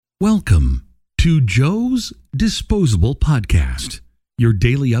Welcome to Joe's Disposable Podcast, your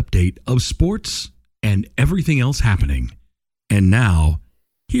daily update of sports and everything else happening. And now,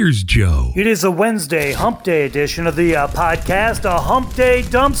 here's Joe. It is a Wednesday hump day edition of the podcast, a hump day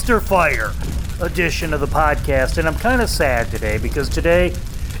dumpster fire edition of the podcast. And I'm kind of sad today because today,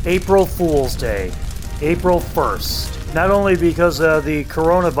 April Fool's Day, April 1st. Not only because of the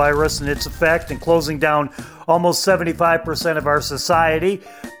coronavirus and its effect and closing down almost 75% of our society,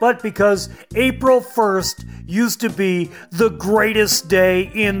 but because April 1st used to be the greatest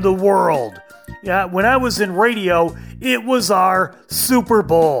day in the world. Yeah, when I was in radio, it was our Super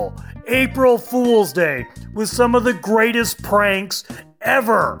Bowl. April Fool's Day was some of the greatest pranks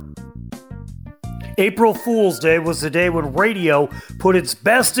ever. April Fool's Day was the day when radio put its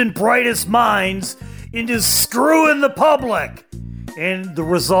best and brightest minds into screwing the public. And the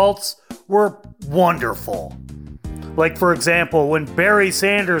results were wonderful. Like, for example, when Barry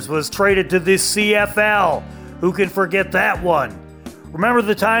Sanders was traded to the CFL. Who can forget that one? Remember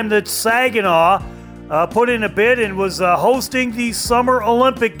the time that Saginaw put in a bid and was hosting the Summer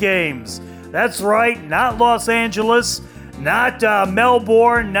Olympic Games? That's right, not Los Angeles, not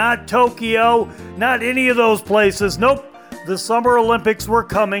Melbourne, not Tokyo, not any of those places. Nope, the Summer Olympics were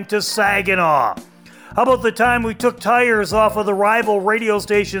coming to Saginaw. How about the time we took tires off of the rival radio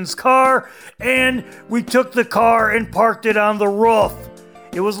station's car and we took the car and parked it on the roof?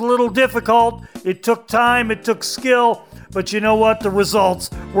 It was a little difficult. It took time. It took skill. But you know what? The results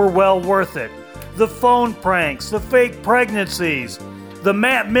were well worth it. The phone pranks, the fake pregnancies, the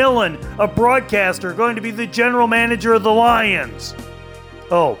Matt Millen, a broadcaster, going to be the general manager of the Lions.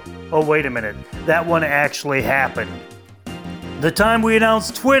 Oh, wait a minute. That one actually happened. The time we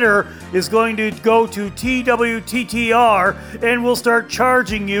announced Twitter is going to go to TWTTR and we'll start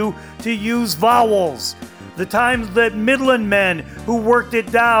charging you to use vowels. The times that Midland men who worked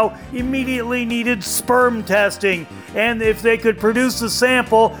at Dow immediately needed sperm testing, and if they could produce a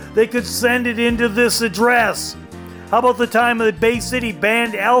sample, they could send it into this address. How about the time that Bay City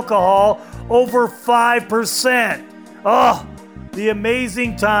banned alcohol over 5%? Oh, the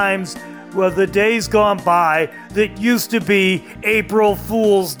amazing times. Well, the days gone by that used to be April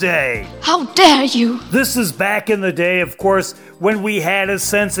Fool's Day. How dare you! This is back in the day, of course, when we had a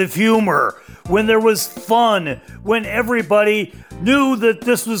sense of humor, when there was fun, when everybody knew that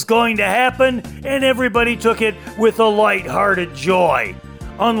this was going to happen, and everybody took it with a lighthearted joy.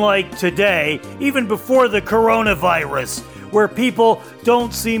 Unlike today, even before the coronavirus, where people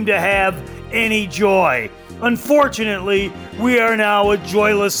don't seem to have any joy. Unfortunately, we are now a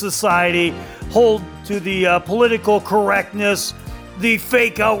joyless society, hold to the political correctness, the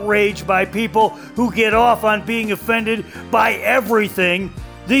fake outrage by people who get off on being offended by everything.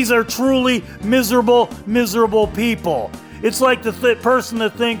 These are truly miserable, miserable people. It's like the person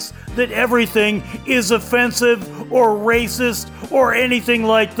that thinks that everything is offensive or racist or anything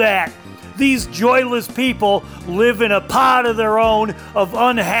like that. These joyless people live in a pod of their own of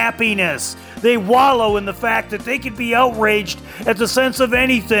unhappiness. They wallow in the fact that they can be outraged at the sense of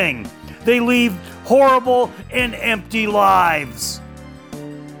anything. They lead horrible and empty lives.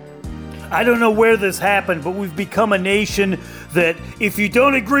 I don't know where this happened, but we've become a nation that if you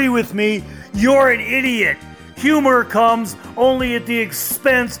don't agree with me, you're an idiot. Humor comes only at the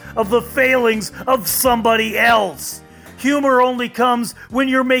expense of the failings of somebody else. Humor only comes when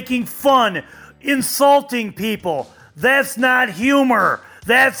you're making fun, insulting people. That's not humor.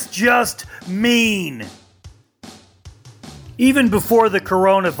 That's just mean. Even before the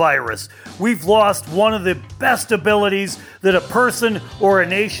coronavirus, we've lost one of the best abilities that a person or a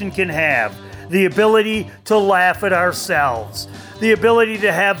nation can have. The ability to laugh at ourselves. The ability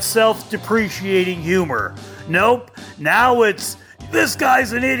to have self-depreciating humor. Nope, now it's, this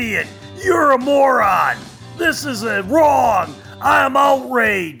guy's an idiot. You're a moron. This is wrong. I'm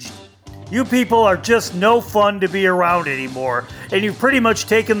outraged. You people are just no fun to be around anymore, and you've pretty much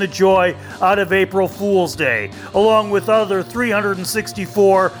taken the joy out of April Fool's Day, along with other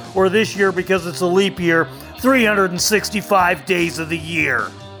 364, or this year because it's a leap year, 365 days of the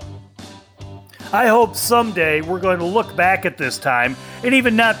year. I hope someday we're going to look back at this time, and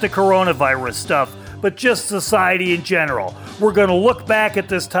even not the coronavirus stuff, but just society in general. We're going to look back at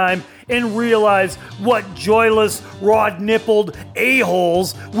this time and realize what joyless, rod-nippled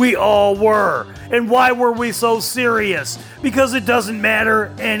a-holes we all were. And why were we so serious? Because it doesn't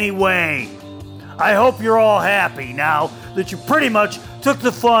matter anyway. I hope you're all happy now that you pretty much took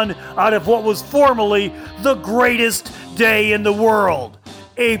the fun out of what was formerly the greatest day in the world,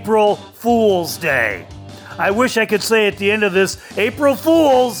 April Fool's Day. I wish I could say at the end of this, April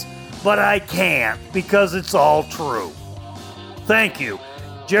Fools, but I can't because it's all true. Thank you.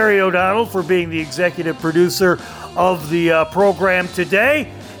 Jerry O'Donnell for being the executive producer of the program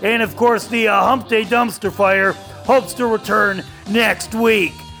today. And of course, the Hump Day Dumpster Fire hopes to return next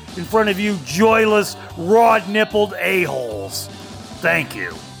week in front of you joyless, rod-nippled a-holes. Thank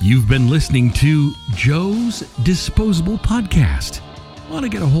you. You've been listening to Joe's Disposable Podcast. Want to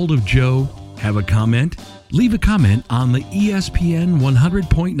get a hold of Joe? Have a comment? Leave a comment on the ESPN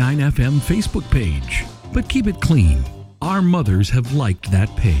 100.9 FM Facebook page. But keep it clean. Our mothers have liked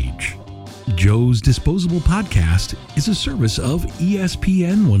that page. Joe's Disposable Podcast is a service of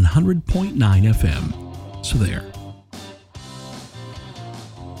ESPN 100.9 FM. So there.